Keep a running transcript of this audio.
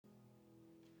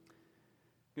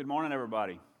Good morning,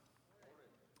 everybody.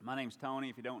 My name's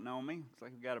Tony, if you don't know me. Looks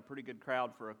like we've got a pretty good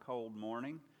crowd for a cold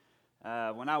morning.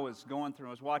 When I was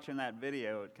watching that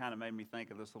video, it kind of made me think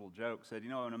of this little joke. It said,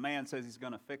 when a man says he's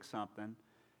going to fix something,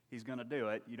 he's going to do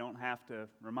it. You don't have to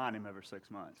remind him every 6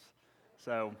 months.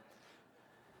 So,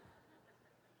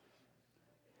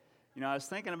 I was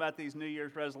thinking about these New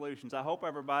Year's resolutions. I hope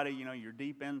everybody, you're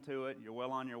deep into it. You're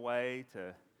well on your way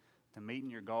to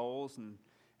meeting your goals.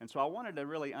 And so I wanted to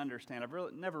really understand.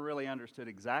 I've never really understood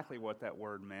exactly what that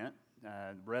word meant,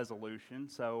 resolution.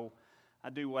 So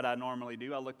I do what I normally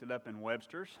do. I looked it up in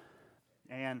Webster's.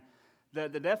 And the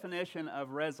definition of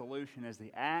resolution is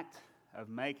the act of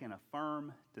making a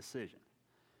firm decision.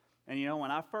 And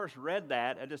when I first read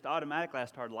that, I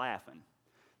started laughing.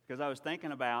 Because I was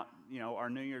thinking about, our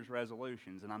New Year's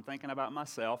resolutions. And I'm thinking about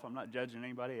myself. I'm not judging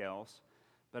anybody else.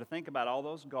 But I think about all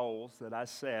those goals that I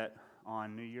set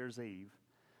on New Year's Eve.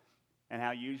 And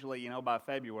how usually, by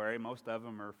February, most of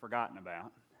them are forgotten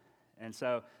about. And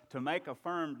so to make a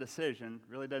firm decision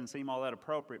really doesn't seem all that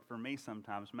appropriate for me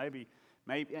sometimes. Maybe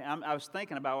I was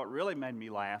thinking about what really made me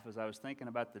laugh as I was thinking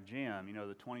about the gym,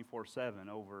 the 24/7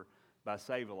 over by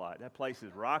Save-A-Lot. That place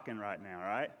is rocking right now,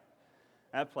 right?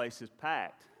 That place is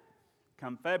packed.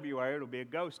 Come February, it'll be a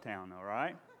ghost town, though,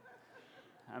 right?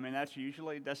 I mean, that's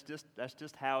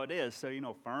just how it is.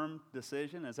 So, firm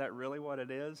decision, is that really what it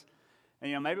is?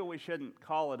 And, maybe we shouldn't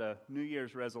call it a New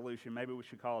Year's resolution. Maybe we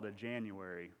should call it a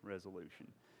January resolution.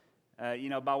 By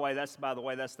the way,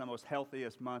 that's the most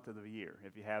healthiest month of the year,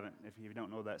 if you don't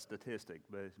know that statistic,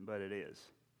 but it is.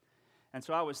 And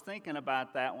so I was thinking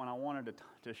about that when I wanted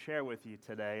to share with you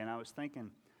today, and I was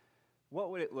thinking, what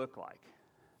would it look like?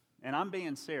 And I'm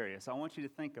being serious. I want you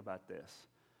to think about this.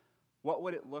 What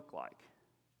would it look like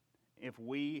if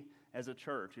we as a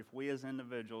church, if we as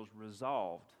individuals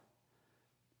resolved,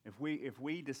 if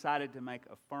we decided to make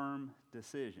a firm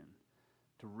decision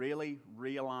to really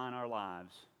realign our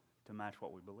lives to match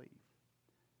what we believe,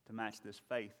 to match this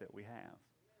faith that we have?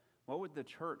 What would the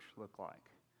church look like?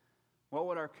 What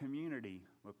would our community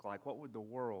look like? What would the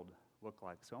world look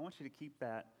like? So I want you to keep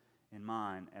that in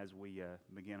mind as we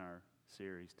begin our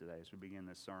series today, as we begin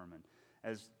this sermon.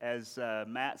 As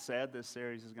Matt said, this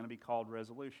series is going to be called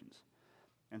Resolutions.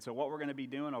 And so what we're going to be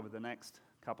doing over the next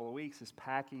couple of weeks is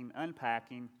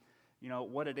unpacking,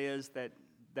 what it is that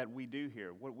we do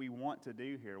here, what we want to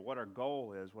do here, what our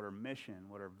goal is, what our mission,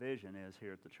 what our vision is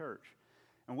here at the church.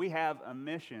 And we have a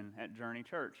mission at Journey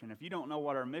Church. And if you don't know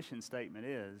what our mission statement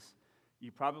is,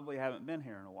 you probably haven't been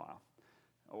here in a while.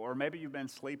 Or maybe you've been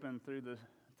sleeping through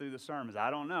the sermons.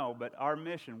 I don't know, but our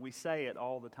mission, we say it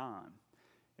all the time.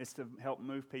 It's to help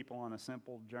move people on a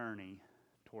simple journey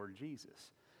toward Jesus.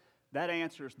 That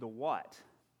answers the what.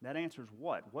 That answers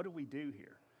what? What do we do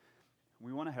here?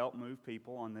 We want to help move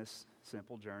people on this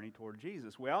simple journey toward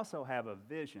Jesus. We also have a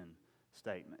vision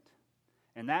statement.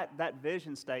 And that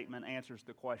vision statement answers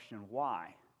the question,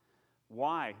 why?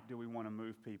 Why do we want to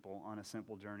move people on a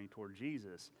simple journey toward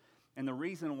Jesus? And the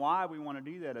reason why we want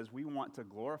to do that is we want to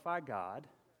glorify God,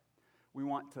 we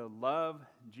want to love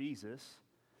Jesus,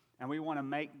 and we want to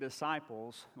make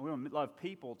disciples. We want to love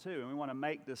people too, and we want to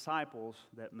make disciples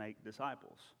that make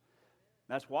disciples.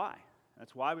 That's why.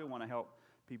 That's why we want to help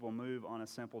people move on a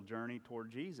simple journey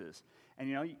toward Jesus. And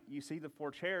you see the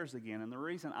 4 chairs again. And the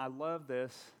reason I love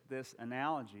this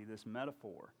analogy, this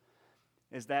metaphor,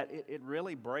 is that it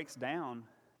really breaks down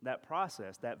that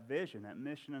process, that vision, that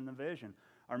mission and the vision.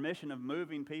 Our mission of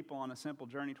moving people on a simple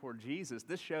journey toward Jesus,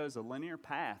 this shows a linear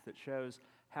path that shows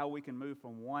how we can move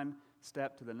from one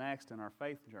step to the next in our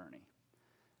faith journey.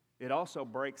 It also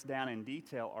breaks down in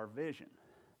detail our vision.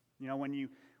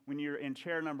 When you're in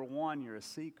chair number 1, you're a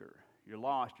seeker. You're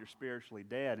lost, you're spiritually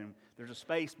dead. And there's a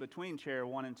space between chair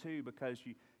 1 and 2 because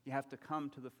you have to come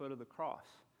to the foot of the cross.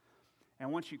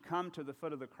 And once you come to the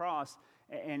foot of the cross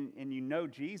and you know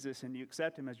Jesus and you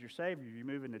accept Him as your Savior, you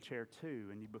move into chair 2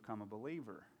 and you become a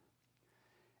believer.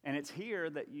 And it's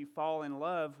here that you fall in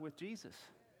love with Jesus.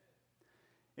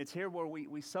 It's here where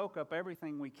we soak up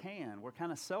everything we can. We're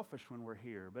kind of selfish when we're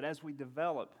here. But as we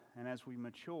develop and as we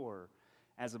mature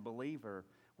as a believer,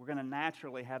 we're going to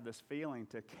naturally have this feeling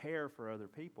to care for other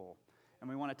people. And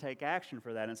we want to take action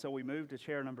for that. And so we move to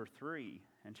chair number 3.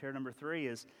 And chair number 3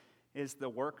 is the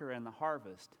worker and the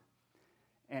harvest.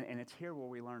 And it's here where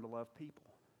we learn to love people.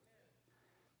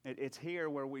 It's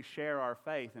here where we share our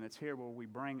faith. And it's here where we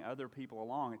bring other people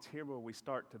along. It's here where we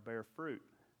start to bear fruit,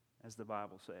 as the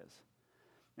Bible says.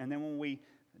 And then when we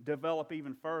develop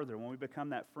even further, when we become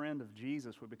that friend of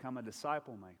Jesus, we become a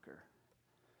disciple maker.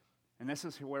 And this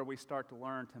is where we start to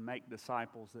learn to make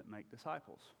disciples that make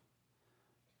disciples.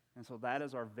 And so that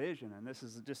is our vision. And this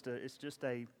is just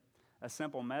a a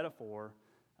simple metaphor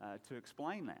to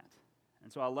explain that.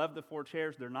 And so I love the 4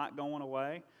 chairs. They're not going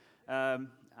away. I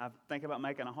think about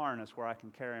making a harness where I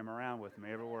can carry them around with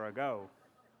me everywhere I go.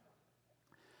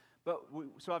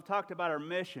 So I've talked about our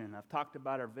mission. I've talked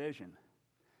about our vision.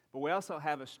 But we also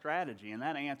have a strategy, and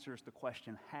that answers the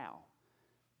question, how?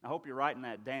 I hope you're writing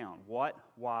that down. What,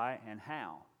 why, and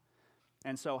how.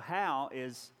 And so how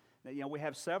is, we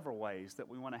have several ways that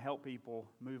we want to help people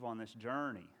move on this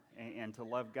journey and to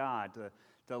love God,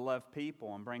 to love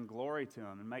people and bring glory to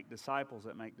them and make disciples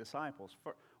that make disciples.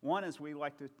 One is we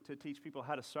like to teach people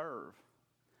how to serve.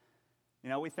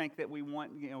 We think that we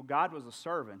want, God was a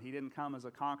servant. He didn't come as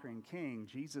a conquering king.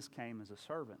 Jesus came as a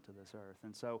servant to this earth.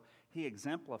 And so he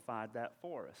exemplified that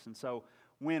for us. And so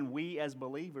when we as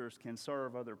believers can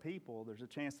serve other people, there's a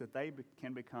chance that they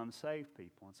can become saved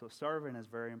people. And so serving is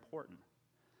very important.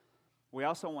 We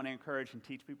also want to encourage and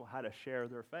teach people how to share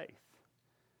their faith,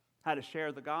 how to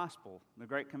share the gospel. The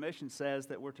Great Commission says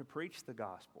that we're to preach the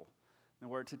gospel, and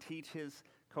we're to teach his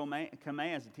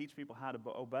commands and teach people how to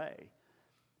obey.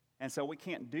 And so we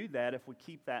can't do that if we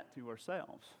keep that to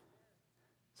ourselves.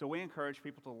 So we encourage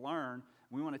people to learn.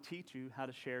 We want to teach you how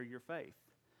to share your faith.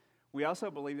 We also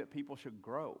believe that people should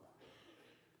grow.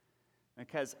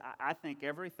 Because I think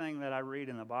everything that I read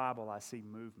in the Bible, I see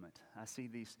movement. I see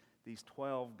these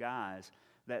 12 guys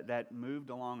that moved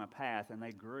along a path and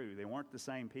they grew. They weren't the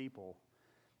same people.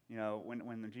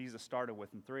 When Jesus started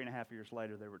with them, 3.5 years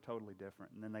later, they were totally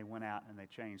different. And then they went out and they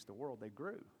changed the world. They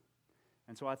grew.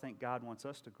 And so I think God wants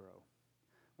us to grow.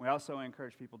 We also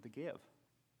encourage people to give,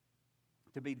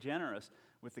 to be generous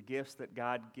with the gifts that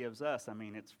God gives us. I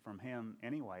mean, it's from him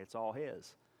anyway. It's all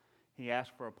his. He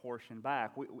asked for a portion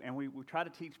back. We try to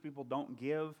teach people, don't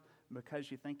give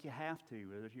because you think you have to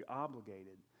or that you're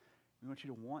obligated. We want you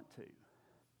to want to.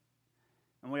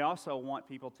 And we also want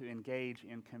people to engage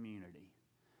in community.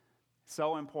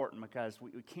 So important because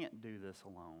we can't do this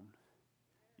alone.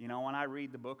 When I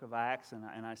read the book of Acts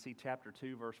and I see chapter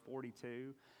 2, verse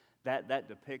 42, that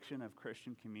depiction of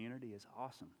Christian community is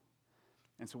awesome.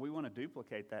 And so we want to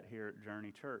duplicate that here at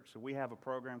Journey Church. So we have a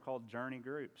program called Journey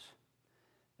Groups.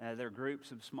 They're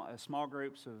groups of small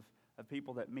groups of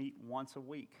people that meet once a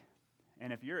week.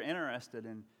 And if you're interested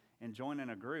in joining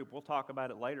a group, we'll talk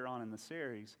about it later on in the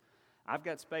series. I've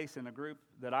got space in a group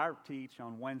that I teach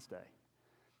on Wednesday.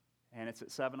 And it's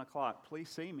at 7 o'clock. Please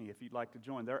see me if you'd like to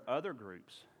join. There are other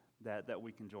groups that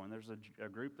we can join. There's a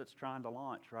group that's trying to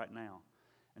launch right now.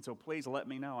 And so please let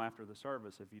me know after the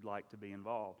service if you'd like to be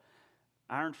involved.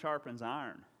 Iron sharpens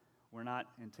iron. We're not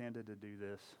intended to do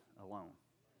this alone.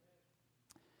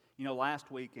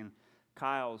 Last week in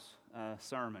Kyle's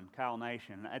sermon, Kyle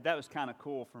Nation, that was kind of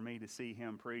cool for me to see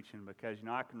him preaching because,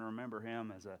 I can remember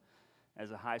him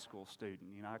as a high school student.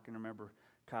 I can remember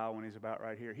Kyle when he's about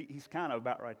right here. He's kind of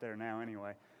about right there now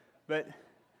anyway. But,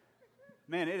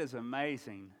 man, it is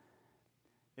amazing.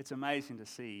 It's amazing to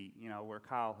see,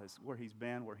 where he's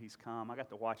been, where he's come. I got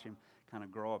to watch him kind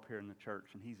of grow up here in the church,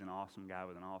 and he's an awesome guy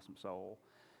with an awesome soul.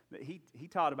 But he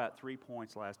taught about 3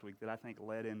 points last week that I think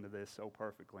led into this so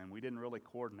perfectly, and we didn't really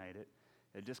coordinate it.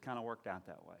 It just kind of worked out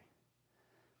that way.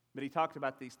 But he talked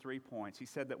about these 3 points. He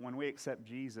said that when we accept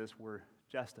Jesus, we're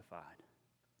justified.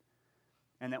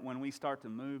 And that when we start to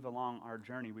move along our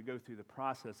journey, we go through the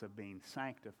process of being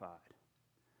sanctified.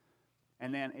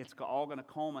 And then it's all going to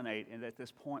culminate at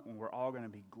this point when we're all going to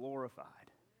be glorified.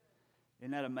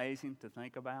 Isn't that amazing to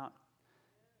think about?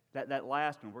 That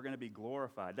last one, we're going to be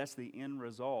glorified. That's the end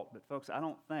result. But folks, I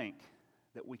don't think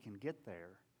that we can get there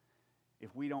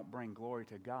if we don't bring glory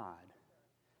to God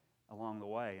along the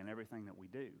way in everything that we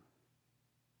do.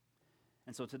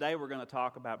 And so today we're going to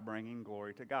talk about bringing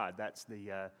glory to God. That's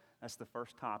the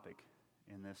first topic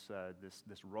in this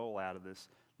rollout of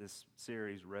this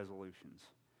series, Resolutions.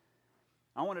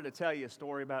 I wanted to tell you a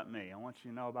story about me. I want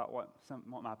you to know about what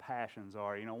my passions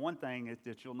are. One thing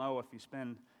that you'll know if you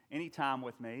spend any time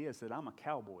with me is that I'm a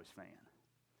Cowboys fan.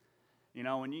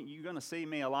 And you're going to see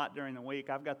me a lot during the week.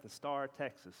 I've got the Star of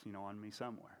Texas, on me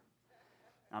somewhere.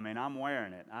 I mean, I'm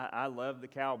wearing it. I love the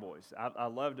Cowboys. I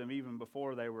loved them even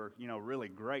before they were, really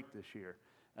great this year.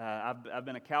 I've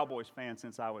been a Cowboys fan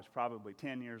since I was probably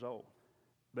 10 years old.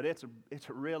 But it's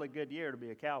a really good year to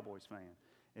be a Cowboys fan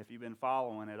if you've been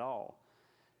following it all.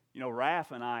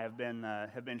 Raph and I have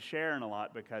been sharing a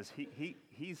lot because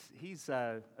he's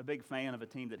a big fan of a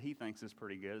team that he thinks is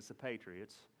pretty good. It's the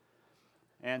Patriots.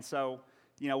 And so,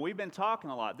 we've been talking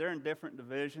a lot. They're in different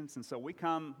divisions, and so we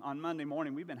come on Monday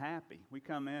morning, we've been happy. We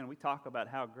come in, we talk about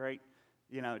how great,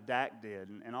 Dak did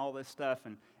and all this stuff.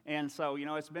 And so,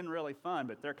 it's been really fun,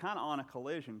 but they're kind of on a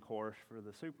collision course for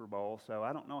the Super Bowl, so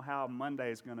I don't know how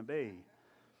Monday is going to be.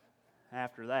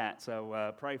 after that,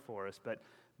 so pray for us. But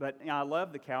you know, I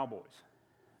love the Cowboys,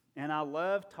 and I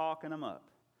love talking them up.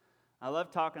 I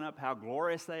love talking up how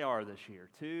glorious they are this year.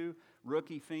 2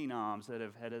 rookie phenoms that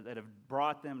have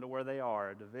brought them to where they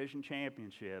are, a division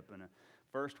championship and a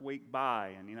first week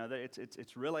bye, and you know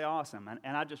it's really awesome.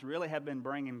 And I just really have been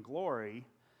bringing glory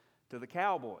to the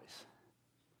Cowboys.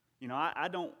 You know, I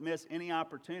don't miss any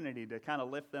opportunity to kind of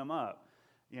lift them up,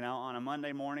 you know, on a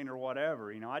Monday morning or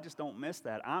whatever. You know, I just don't miss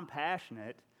that. I'm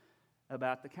passionate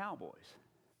about the Cowboys.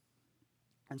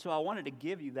 And so I wanted to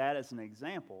give you that as an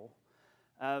example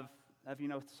of you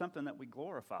know, something that we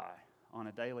glorify on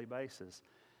a daily basis.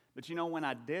 But you know, when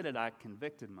I did it, I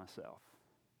convicted myself.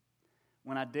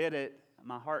 When I did it,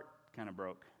 my heart kind of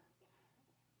broke,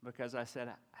 because I said,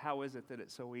 how is it that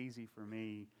it's so easy for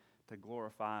me to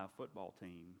glorify a football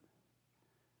team,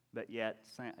 but yet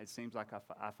it seems like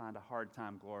I find a hard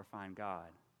time glorifying God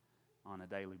on a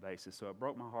daily basis? So it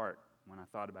broke my heart when I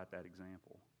thought about that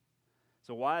example.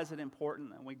 So why is it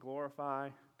important that we glorify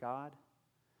God?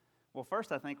 Well,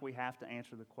 first I think we have to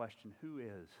answer the question, who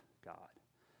is God?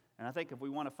 And I think if we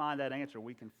want to find that answer,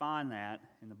 we can find that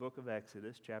in the book of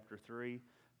Exodus, chapter 3,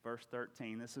 verse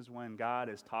 13. This is when God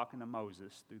is talking to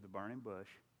Moses through the burning bush.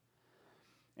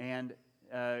 And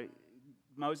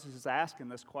Moses is asking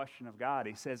this question of God.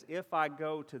 He says, if I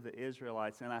go to the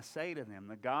Israelites and I say to them,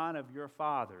 the God of your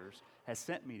fathers has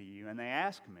sent me to you, and they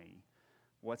ask me,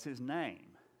 what's his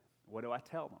name? What do I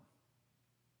tell them?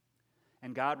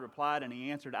 And God replied and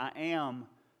he answered, I am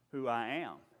who I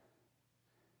am.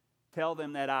 Tell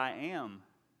them that I am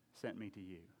sent me to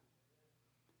you.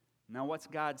 Now what's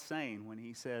God saying when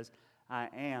he says, I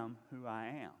am who I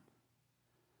am?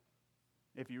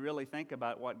 If you really think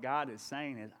about what God is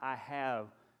saying is, I have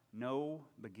no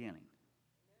beginning.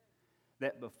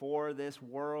 That before this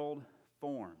world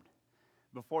formed,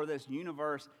 before this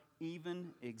universe even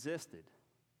existed,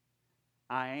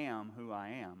 I am who I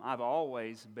am. I've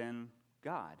always been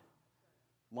God.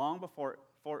 Long before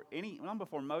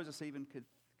Moses even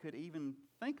could even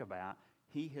think about,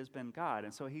 he has been God.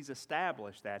 And so he's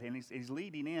established that, and he's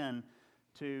leading in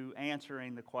to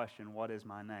answering the question, what is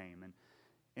my name? And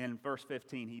in verse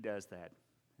 15, he does that.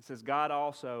 It says, God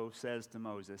also says to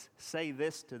Moses, say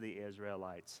this to the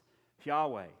Israelites,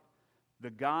 Yahweh, the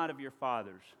God of your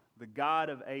fathers, the God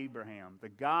of Abraham, the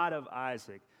God of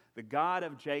Isaac, the God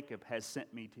of Jacob has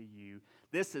sent me to you.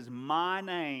 This is my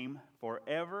name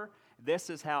forever. This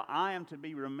is how I am to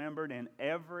be remembered in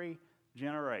every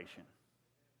generation.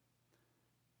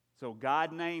 So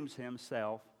God names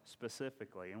himself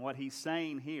specifically. And what he's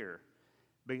saying here,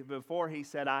 before he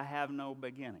said, I have no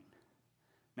beginning.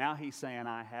 Now he's saying,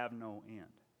 I have no end.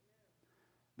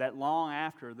 That long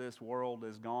after this world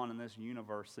is gone and this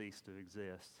universe ceased to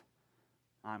exist,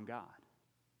 I'm God.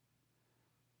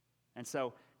 And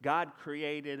so God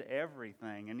created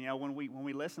everything. And you know, when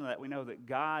we listen to that, we know that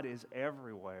God is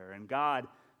everywhere and God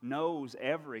knows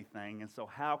everything. And so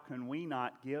how can we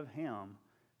not give him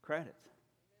credit?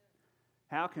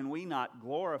 How can we not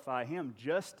glorify him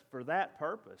just for that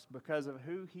purpose, because of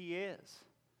who he is?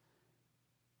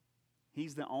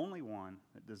 He's the only one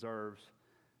that deserves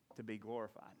to be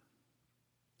glorified.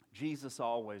 Jesus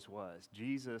always was.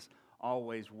 Jesus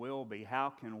always will be.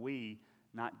 How can we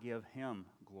not give him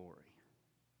glory?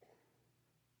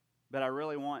 But I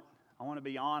want to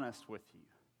be honest with you.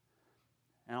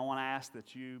 And I want to ask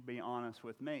that you be honest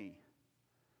with me.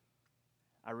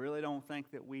 I really don't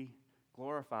think that we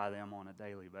glorify them on a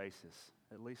daily basis,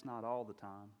 at least not all the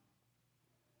time.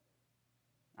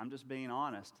 I'm just being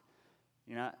honest.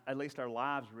 You know, at least our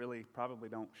lives really probably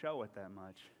don't show it that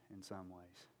much in some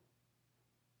ways.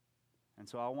 And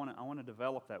so I want to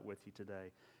develop that with you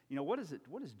today. You know, what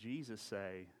does Jesus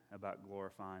say about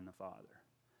glorifying the Father?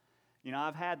 You know,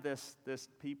 I've had this has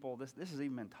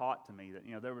even been taught to me that,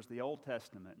 you know, there was the Old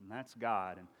Testament, and that's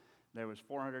God, and there was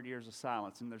 400 years of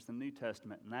silence, and there's the New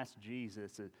Testament, and that's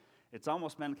Jesus. It's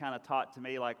almost been kind of taught to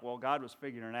me like, well, God was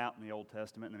figuring it out in the Old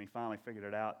Testament, and then he finally figured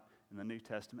it out in the New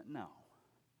Testament. No.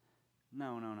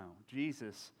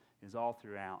 Jesus is all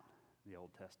throughout the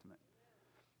Old Testament.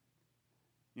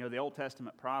 You know, the Old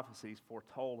Testament prophecies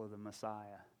foretold of the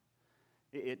Messiah.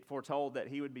 It foretold that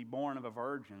he would be born of a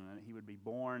virgin, that he would be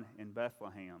born in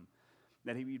Bethlehem,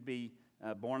 that he would be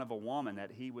born of a woman,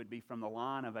 that he would be from the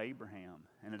line of Abraham,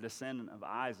 and a descendant of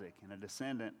Isaac, and a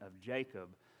descendant of Jacob,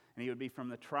 and he would be from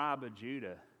the tribe of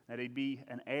Judah, that he'd be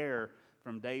an heir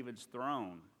from David's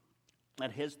throne,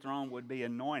 that his throne would be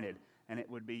anointed, and it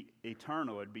would be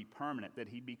eternal, it would be permanent, that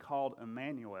he'd be called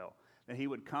Emmanuel, that he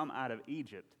would come out of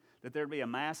Egypt, that there'd be a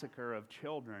massacre of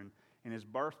children in his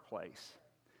birthplace,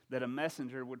 that a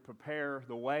messenger would prepare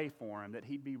the way for him, that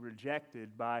he'd be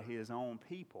rejected by his own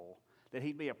people, that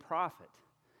he'd be a prophet,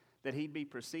 that he'd be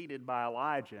preceded by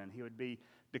Elijah, and he would be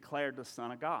declared the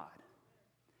Son of God.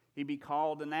 He'd be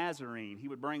called a Nazarene. He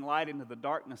would bring light into the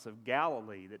darkness of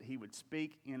Galilee, that he would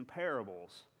speak in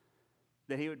parables,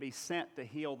 that he would be sent to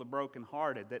heal the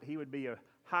brokenhearted, that he would be a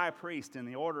high priest in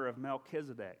the order of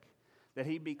Melchizedek, that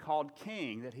he'd be called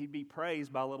king, that he'd be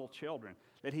praised by little children,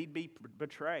 that he'd be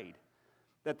betrayed,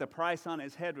 that the price on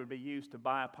his head would be used to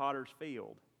buy a potter's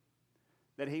field,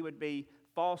 that he would be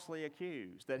falsely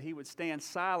accused, that he would stand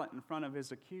silent in front of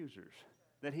his accusers,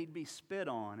 that he'd be spit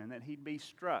on and that he'd be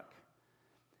struck,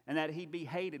 and that he'd be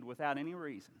hated without any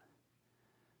reason,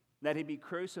 that he'd be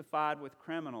crucified with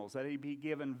criminals, that he'd be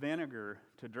given vinegar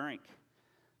to drink,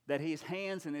 that his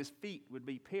hands and his feet would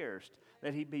be pierced,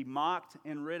 that he'd be mocked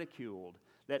and ridiculed,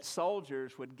 that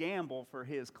soldiers would gamble for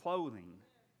his clothing,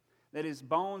 that his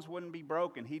bones wouldn't be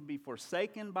broken, he'd be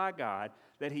forsaken by God,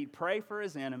 that he'd pray for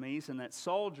his enemies, and that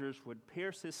soldiers would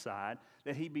pierce his side,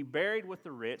 that he'd be buried with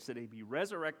the rich, that he'd be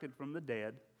resurrected from the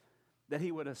dead, that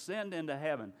he would ascend into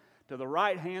heaven to the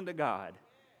right hand of God,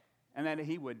 and that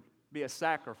he would be a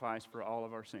sacrifice for all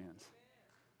of our sins.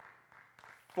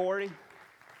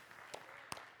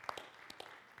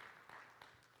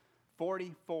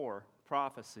 44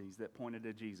 prophecies that pointed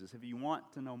to Jesus. If you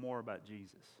want to know more about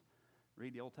Jesus,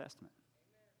 read the Old Testament.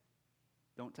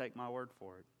 Don't take my word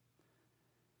for it.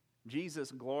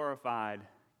 Jesus glorified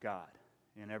God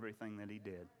in everything that he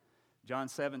did. John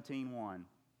 17:1.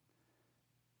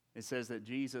 It says that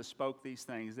Jesus spoke these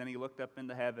things. Then he looked up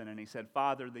into heaven and he said,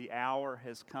 Father, the hour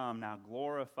has come. Now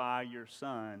glorify your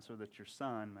Son so that your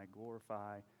Son may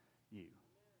glorify you.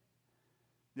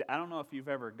 I don't know if you've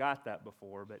ever got that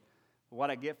before, but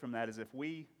what I get from that is if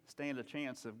we stand a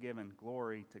chance of giving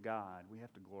glory to God, we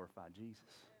have to glorify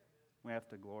Jesus. We have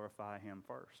to glorify him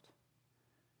first.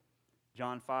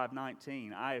 John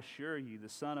 5:19, I assure you, the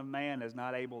Son of Man is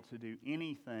not able to do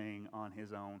anything on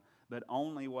his own, but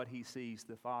only what he sees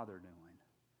the Father doing.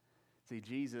 See,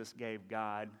 Jesus gave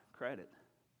God credit.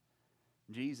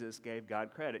 Jesus gave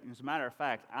God credit. And as a matter of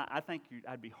fact, I think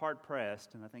I'd be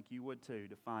hard-pressed, and I think you would too,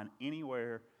 to find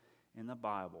anywhere in the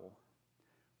Bible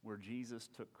where Jesus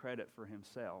took credit for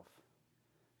himself.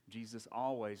 Jesus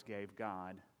always gave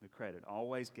God the credit,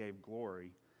 always gave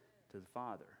glory to the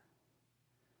Father.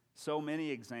 So many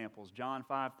examples. John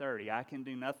 5:30, I can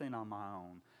do nothing on my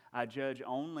own. I judge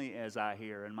only as I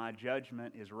hear, and my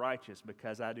judgment is righteous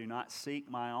because I do not seek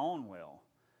my own will,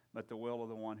 but the will of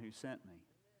the one who sent me.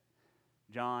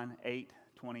 John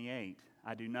 8:28,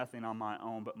 I do nothing on my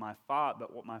own, but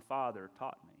what my Father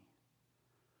taught me.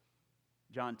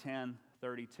 John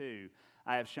 10:32,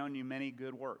 I have shown you many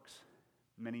good works,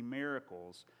 many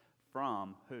miracles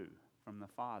from who? From the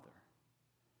Father.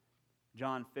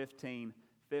 John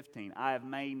 15:15, I have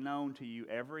made known to you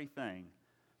everything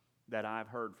that I've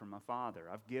heard from my Father.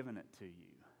 I've given it to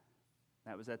you.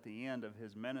 That was at the end of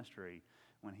his ministry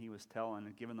when he was telling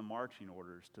and giving the marching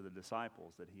orders to the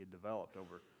disciples that he had developed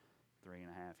over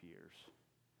 3.5 years.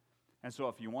 And so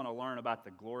if you want to learn about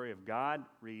the glory of God,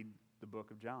 read the book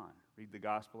of John. Read the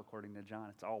Gospel according to John.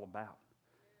 It's all about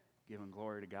giving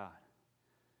glory to God.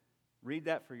 Read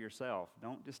that for yourself.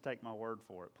 Don't just take my word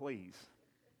for it, please.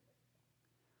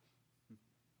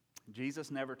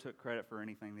 Jesus never took credit for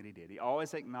anything that he did. He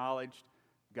always acknowledged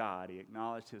God. He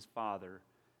acknowledged his Father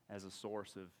as a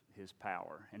source of his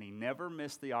power. And he never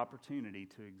missed the opportunity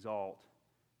to exalt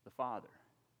the Father.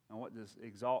 And what does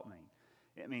exalt mean?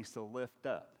 It means to lift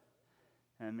up.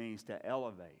 And it means to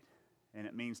elevate. And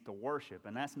it means to worship.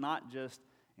 And that's not just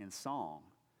in song,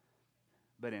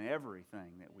 but in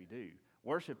everything that we do.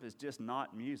 Worship is just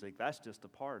not music. That's just a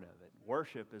part of it.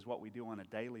 Worship is what we do on a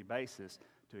daily basis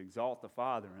to exalt the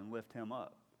Father and lift him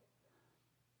up.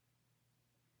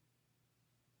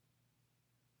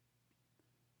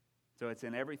 So it's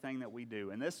in everything that we do.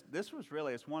 And this was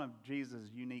really, it's one of Jesus'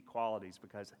 unique qualities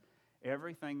because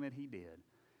everything that he did,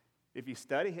 if you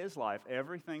study his life,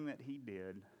 everything that he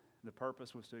did, the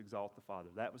purpose was to exalt the Father.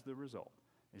 That was the result,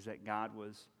 is that God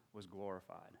was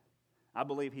glorified. I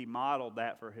believe he modeled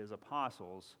that for his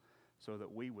apostles so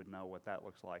that we would know what that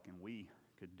looks like and we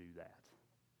could do that.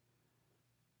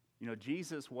 You know,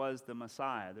 Jesus was the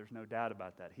Messiah. There's no doubt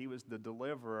about that. He was the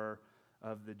deliverer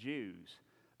of the Jews.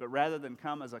 But rather than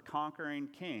come as a conquering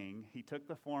king, he took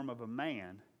the form of a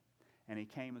man and he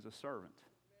came as a servant.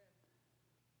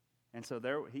 And so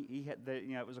there, he had,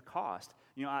 it was a cost.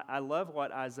 You know, I love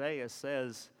what Isaiah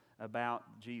says about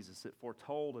Jesus. It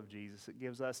foretold of Jesus. It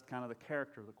gives us kind of the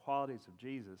character, the qualities of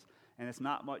Jesus. And it's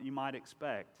not what you might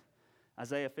expect.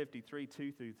 Isaiah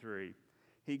 53:2-3.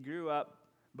 He grew up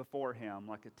before him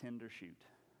like a tender shoot,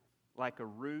 like a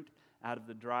root out of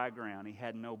the dry ground. He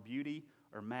had no beauty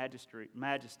or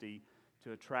majesty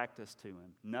to attract us to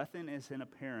him. Nothing is in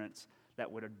appearance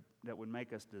that would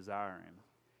make us desire him.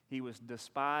 He was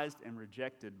despised and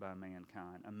rejected by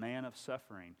mankind, a man of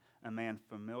suffering, a man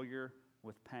familiar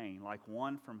with pain, like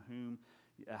one from whom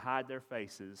hide their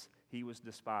faces. He was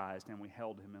despised, and we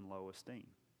held him in low esteem.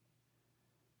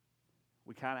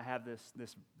 We kind of have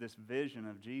this vision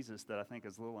of Jesus that I think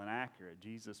is a little inaccurate.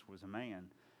 Jesus was a man.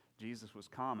 Jesus was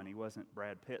common. He wasn't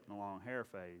Brad Pitt in the long hair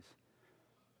phase.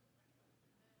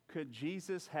 Could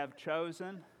Jesus have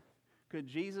chosen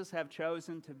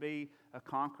to be a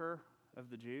conqueror of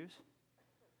the Jews?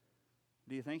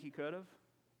 Do you think he could have?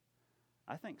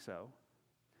 I think so.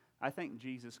 I think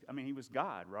Jesus, he was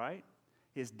God, right?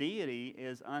 His deity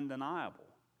is undeniable.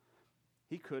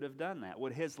 He could have done that.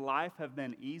 Would his life have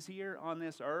been easier on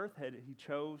this earth had he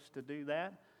chose to do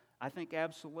that? I think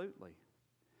absolutely.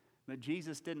 But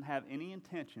Jesus didn't have any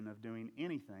intention of doing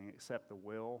anything except the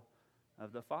will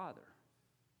of the Father.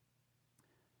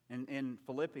 In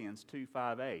Philippians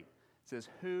 2:5-8, it says,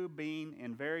 "Who being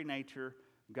in very nature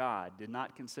God did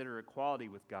not consider equality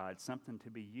with God something to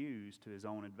be used to his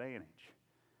own advantage.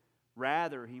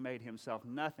 Rather, he made himself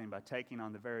nothing by taking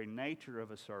on the very nature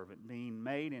of a servant, being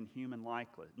made in human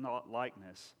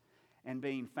likeness, and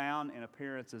being found in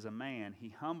appearance as a man, he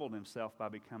humbled himself by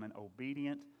becoming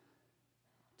obedient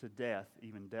to death,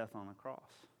 even death on the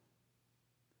cross."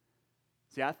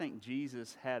 See, I think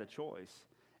Jesus had a choice.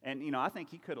 And, I think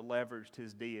he could have leveraged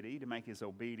his deity to make his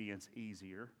obedience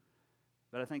easier.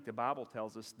 But I think the Bible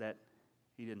tells us that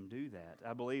he didn't do that.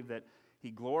 I believe that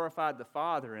he glorified the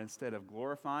Father instead of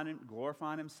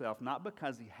glorifying himself, not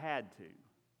because he had to,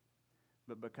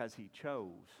 but because he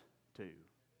chose to.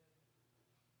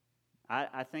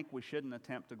 I think we shouldn't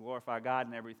attempt to glorify God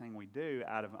in everything we do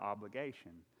out of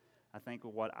obligation. I think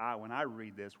when I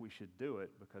read this, we should do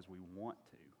it because we want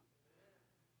to.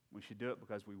 We should do it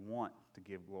because we want to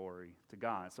give glory to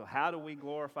God. So how do we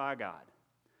glorify God?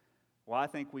 Well, I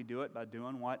think we do it by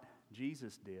doing what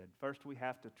Jesus did. First, we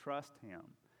have to trust him.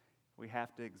 We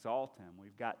have to exalt him.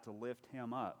 We've got to lift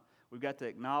him up. We've got to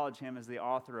acknowledge him as the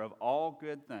author of all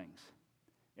good things.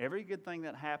 Every good thing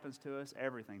that happens to us,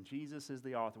 everything. Jesus is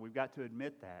the author. We've got to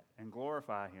admit that and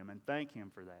glorify him and thank him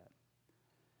for that.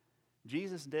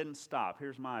 Jesus didn't stop.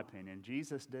 Here's my opinion.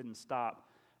 Jesus didn't stop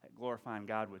at glorifying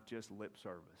God with just lip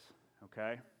service,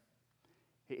 okay?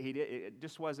 It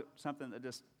just wasn't something that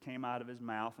just came out of his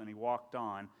mouth and he walked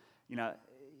on.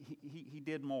 He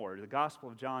did more. The Gospel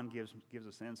of John gives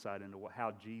us insight into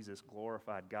how Jesus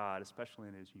glorified God, especially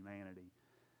in his humanity.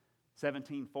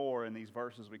 17:4 in these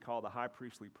verses we call the high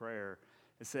priestly prayer.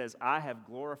 It says, "I have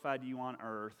glorified you on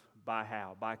earth by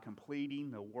how? By completing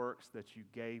the works that you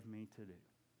gave me to do."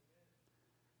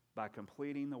 By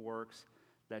completing the works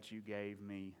that you gave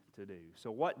me to do.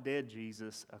 So what did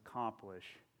Jesus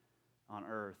accomplish on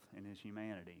earth in his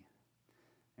humanity?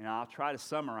 And I'll try to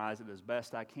summarize it as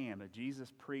best I can, but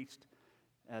Jesus preached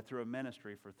through a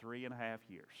ministry for 3.5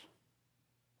 years.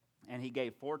 And he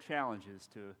gave 4 challenges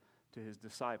to his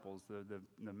disciples, the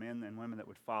men and women that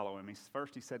would follow him.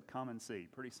 First he said, "Come and see."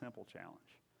 Pretty simple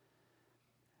challenge.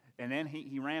 And then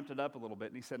he ramped it up a little bit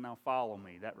and he said, "Now follow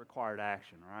me." That required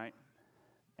action, right?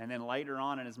 And then later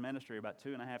on in his ministry, about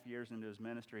 2.5 years into his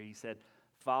ministry, he said,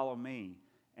 "Follow me,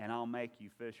 and I'll make you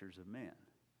fishers of men."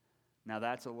 Now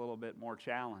that's a little bit more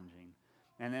challenging.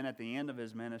 And then at the end of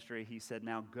his ministry, he said,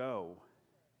 "Now go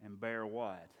and bear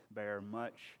what? Bear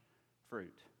much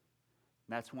fruit."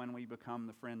 That's when we become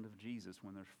the friend of Jesus,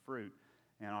 when there's fruit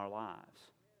in our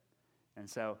lives. And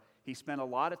so he spent a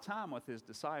lot of time with his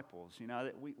disciples.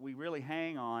 We really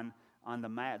hang on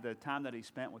the time that he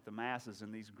spent with the masses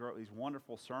and these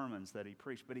wonderful sermons that he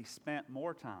preached, but he spent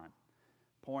more time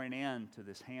pouring into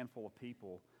this handful of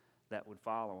people that would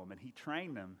follow him. And he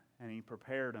trained them and he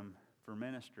prepared them for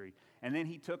ministry. And then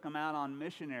he took them out on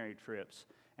missionary trips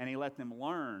and he let them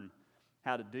learn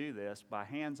how to do this by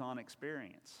hands-on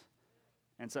experience.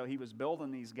 And so he was building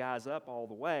these guys up all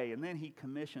the way, and then he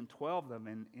commissioned 12 of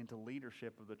them into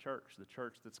leadership of the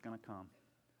church that's going to come.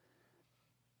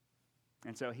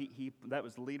 And so that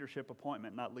was leadership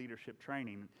appointment, not leadership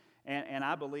training. And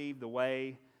I believe the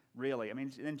way, really,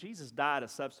 and Jesus died a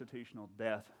substitutional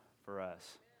death for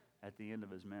us at the end of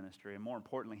his ministry. And more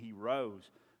importantly, he rose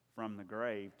from the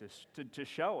grave to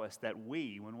show us that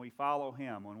when we follow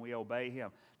him, when we obey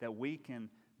him, that we can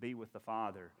be with the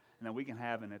Father and that we can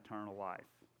have an eternal life.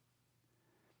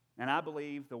 And I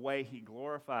believe the way he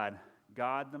glorified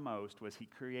God the most was he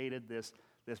created this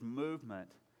movement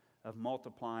of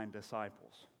multiplying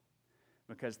disciples.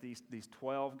 because these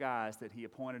 12 guys that he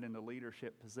appointed in the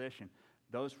leadership position,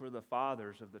 those were the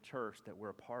fathers of the church that we're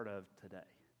a part of today.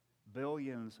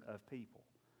 Billions of people.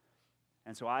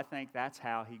 And so I think that's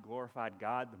how he glorified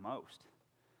God the most,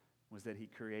 was that he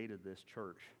created this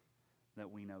church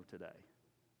that we know today.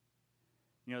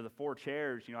 You know, the 4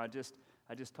 chairs, I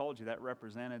just told you that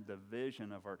represented the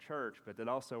vision of our church, but that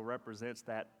also represents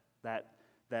that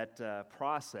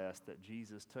process that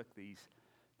Jesus took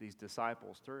these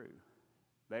disciples through.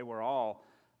 They were all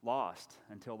lost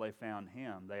until they found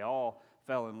him. They all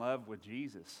fell in love with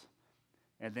Jesus.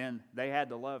 And then they had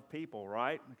to love people,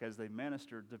 right? Because they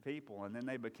ministered to people. And then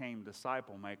they became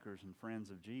disciple makers and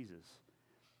friends of Jesus.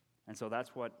 And so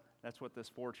that's what this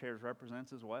 4 chairs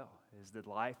represents as well, is the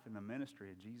life and the ministry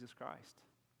of Jesus Christ.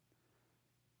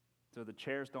 So the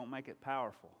chairs don't make it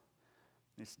powerful.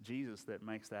 It's Jesus that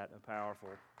makes that a powerful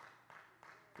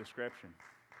description.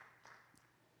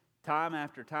 Time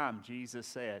after time, Jesus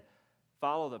said,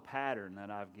 follow the pattern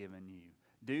that I've given you.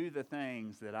 Do the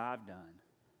things that I've done.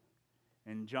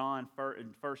 In 1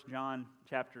 John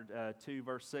chapter 2,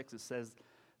 verse 6, it says,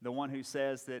 the one who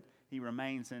says that he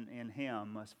remains in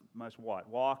him must what?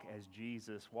 Walk as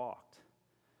Jesus walked.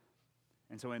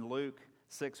 And so in Luke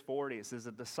 6:40, it says,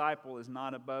 a disciple is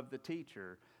not above the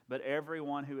teacher, but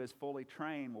everyone who is fully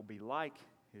trained will be like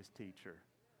his teacher.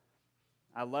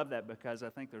 I love that because I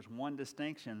think there's one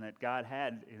distinction that God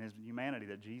had in his humanity,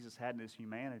 that Jesus had in his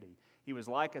humanity. He was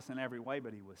like us in every way,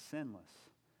 but he was sinless.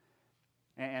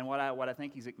 And what I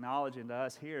think he's acknowledging to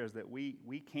us here is that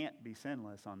we can't be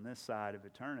sinless on this side of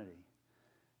eternity.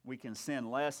 We can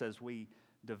sin less as we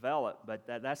develop, but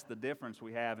that's the difference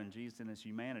we have in Jesus and his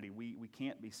humanity. We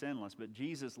can't be sinless, but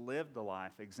Jesus lived the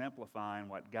life exemplifying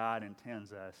what God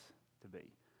intends us to be.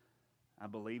 I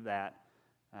believe that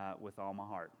with all my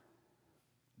heart.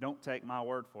 Don't take my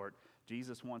word for it.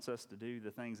 Jesus wants us to do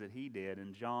the things that he did.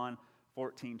 In John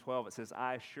 14:12, it says,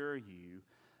 I assure you,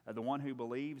 the one who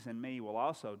believes in me will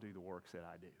also do the works that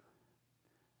I do.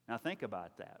 Now think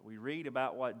about that. We read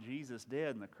about what Jesus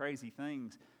did and the crazy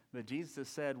things, but Jesus has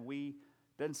said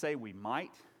doesn't say we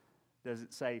might,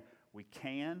 doesn't say we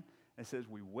can, it says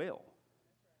we will.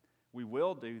 We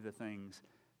will do the things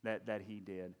that he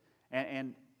did.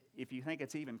 And if you think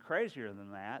it's even crazier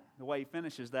than that, the way he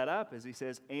finishes that up is he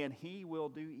says, and he will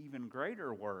do even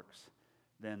greater works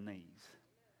than these.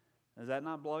 Does that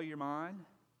not blow your mind?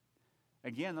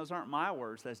 Again, those aren't my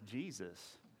words. That's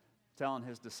Jesus telling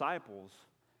his disciples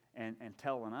and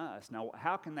telling us. Now,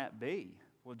 how can that be?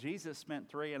 Well, Jesus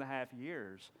spent 3.5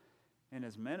 years in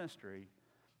his ministry,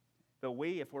 but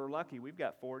if we're lucky, we've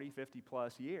got 40, 50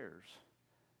 plus years.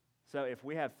 So if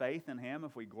we have faith in him,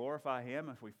 if we glorify him,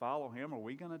 if we follow him, are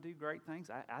we going to do great things?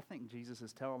 I think Jesus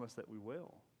is telling us that we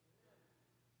will.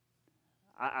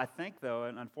 I think, though,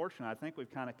 and unfortunately, I think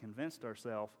we've kind of convinced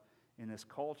ourselves in this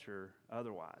culture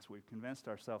otherwise. We've convinced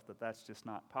ourselves that that's just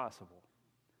not possible.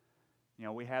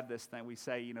 We have this thing, we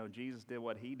say, Jesus did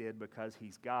what he did because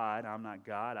he's God. I'm not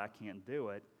God. I can't do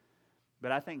it.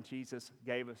 But I think Jesus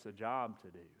gave us a job to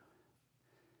do.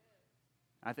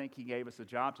 I think he gave us a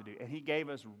job to do. And he gave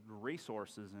us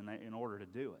resources in order to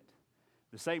do it.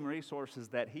 The same resources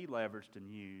that he leveraged and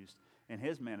used in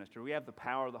his ministry. We have the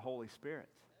power of the Holy Spirit.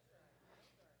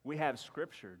 We have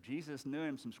Scripture. Jesus knew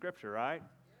him some Scripture, right?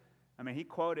 I mean, he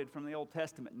quoted from the Old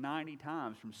Testament 90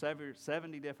 times from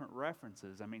 70 different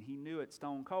references. I mean, he knew it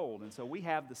stone cold. And so we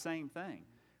have the same thing.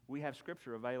 We have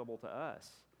Scripture available to us.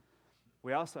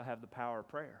 We also have the power of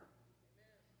prayer.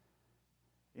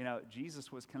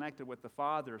 Jesus was connected with the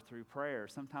Father through prayer.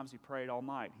 Sometimes he prayed all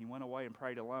night. He went away and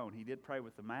prayed alone. He did pray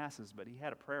with the masses, but he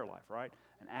had a prayer life, right?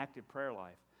 An active prayer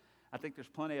life. I think there's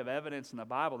plenty of evidence in the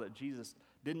Bible that Jesus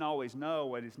didn't always know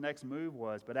what his next move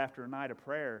was, but after a night of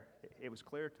prayer, it was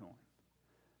clear to him.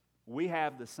 We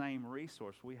have the same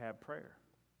resource. We have prayer.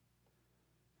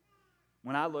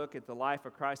 When I look at the life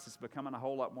of Christ, it's becoming a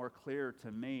whole lot more clear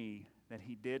to me that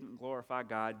he didn't glorify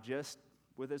God just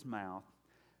with his mouth,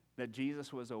 that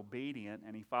Jesus was obedient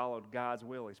and he followed God's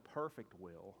will, his perfect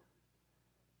will,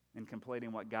 in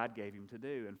completing what God gave him to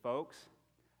do. And folks,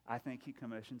 I think he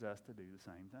commissions us to do the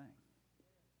same thing.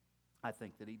 I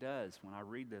think that he does. When I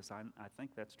read this, I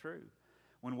think that's true.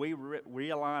 When we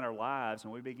realign our lives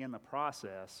and we begin the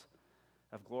process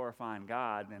of glorifying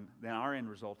God, then our end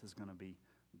result is going to be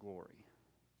glory.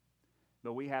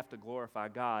 But we have to glorify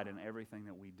God in everything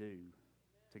that we do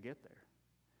to get there.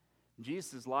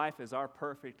 Jesus' life is our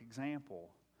perfect example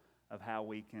of how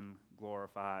we can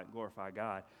glorify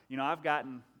God. I've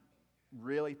gotten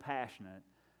really passionate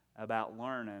about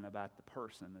learning about the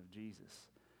person of Jesus.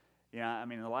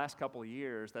 In the last couple of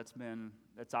years,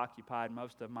 that's occupied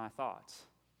most of my thoughts.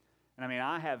 And I mean,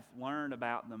 I have learned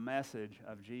about the message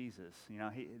of Jesus. You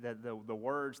know, the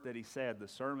words that he said, the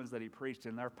sermons that he preached,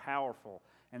 and they're powerful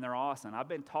and they're awesome. I've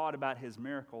been taught about his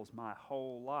miracles my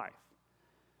whole life.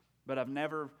 But I've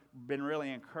never been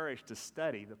really encouraged to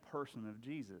study the person of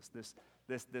Jesus,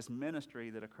 this ministry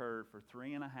that occurred for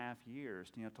 3.5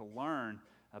 years, you know, to learn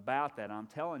about that. I'm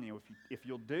telling you, if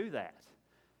you'll do that,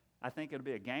 I think it'll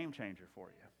be a game changer for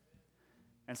you.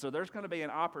 And so there's going to be an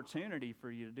opportunity for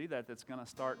you to do that that's going to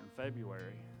start in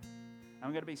February.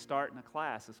 I'm going to be starting a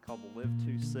class. It's called the Live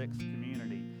 2:6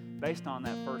 Community, based on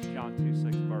that 1 John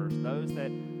 2:6 verse. Those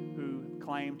who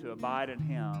claim to abide in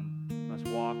him must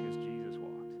walk as Jesus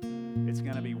walked. It's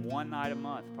going to be one night a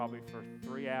month, probably for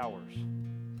 3 hours.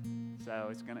 So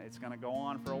it's going to go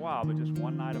on for a while, but just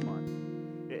one night a month.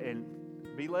 And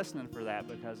be listening for that,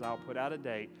 because I'll put out a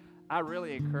date. I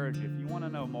really encourage you, if you want to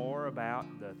know more about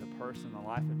the person, the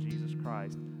life of Jesus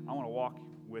Christ, I want to walk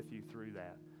with you through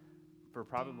that for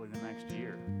probably the next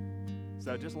year.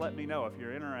 So just let me know if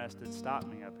you're interested. Stop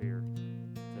me up here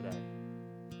today.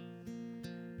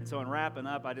 And so in wrapping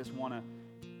up, I just want to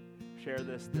share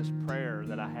this prayer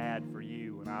that I had for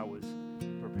you when I was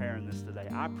preparing this today.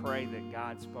 I pray that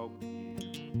God spoke to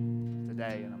you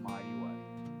today in a mighty way.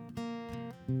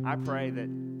 I pray that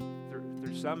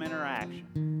through some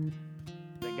interaction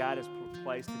that God has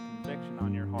placed a conviction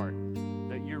on your heart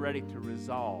that you're ready to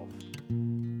resolve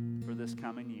for this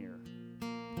coming year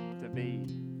to be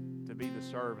the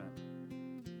servant,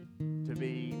 to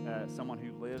be someone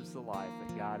who lives the life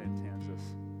that God intends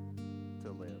us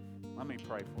to live. Let me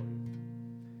pray for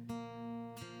you.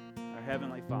 Our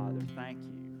Heavenly Father, thank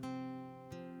you.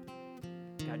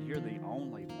 God, you're the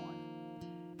only one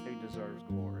who deserves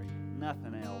glory.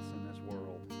 Nothing else in this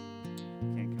world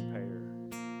can compare.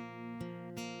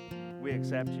 We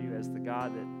accept you as the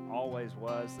God that always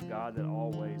was, the God that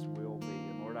always will be.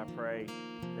 And Lord, I pray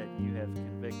that you have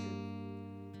convicted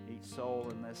each soul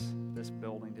in this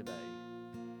building today.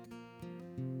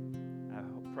 I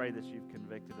pray that you've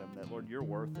convicted them, that, Lord, you're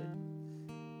worth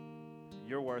it.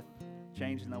 You're worth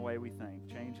changing the way we think,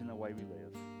 changing the way we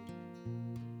live.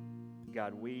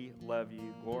 God, we love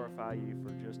you, glorify you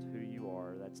for just who you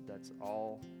are. That's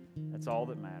all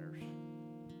that matters.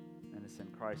 And it's in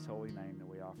Christ's holy name that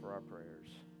we offer our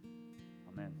prayers.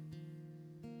 Amen.